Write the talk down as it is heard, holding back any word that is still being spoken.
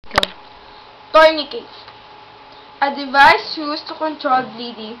Torniquet. A device used to control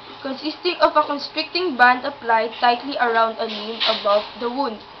bleeding, consisting of a constricting band applied tightly around a limb above the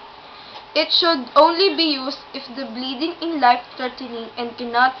wound. It should only be used if the bleeding is life-threatening and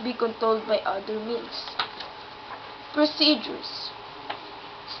cannot be controlled by other means. Procedures.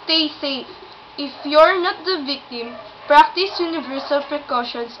 Stay safe. If you're not the victim, practice universal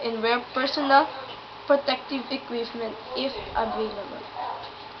precautions and wear personal protective equipment if available.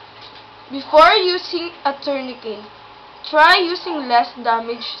 Before using a tourniquet, try using less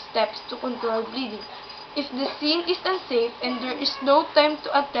damaged steps to control bleeding. If the scene is unsafe and there is no time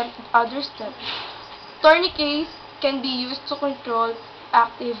to attempt other steps, tourniquets can be used to control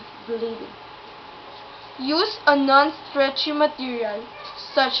active bleeding. Use a non-stretchy material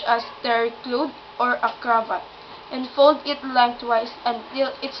such as terry cloth or a cravat and fold it lengthwise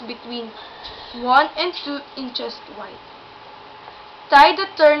until it's between 1 and 2 inches wide. Tie the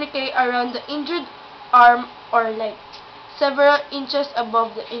tourniquet around the injured arm or leg, several inches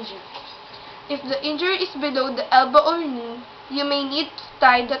above the injury. If the injury is below the elbow or knee, you may need to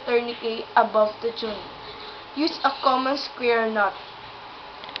tie the tourniquet above the joint. Use a common square knot.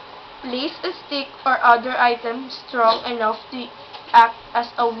 Place a stick or other item strong enough to act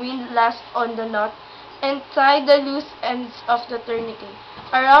as a windlass on the knot and tie the loose ends of the tourniquet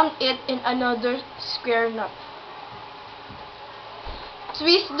around it in another square knot.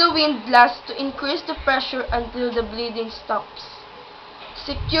 Twist the windlass to increase the pressure until the bleeding stops.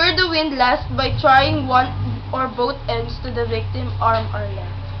 Secure the windlass by tying one or both ends to the victim's arm or leg.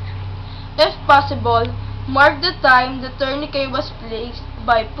 If possible, mark the time the tourniquet was placed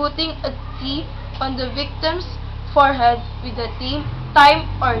by putting a T on the victim's forehead with the time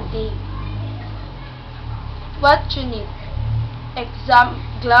or day. What you need: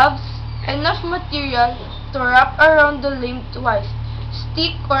 gloves, enough material to wrap around the limb twice,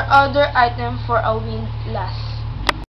 stick or other item for a windlass.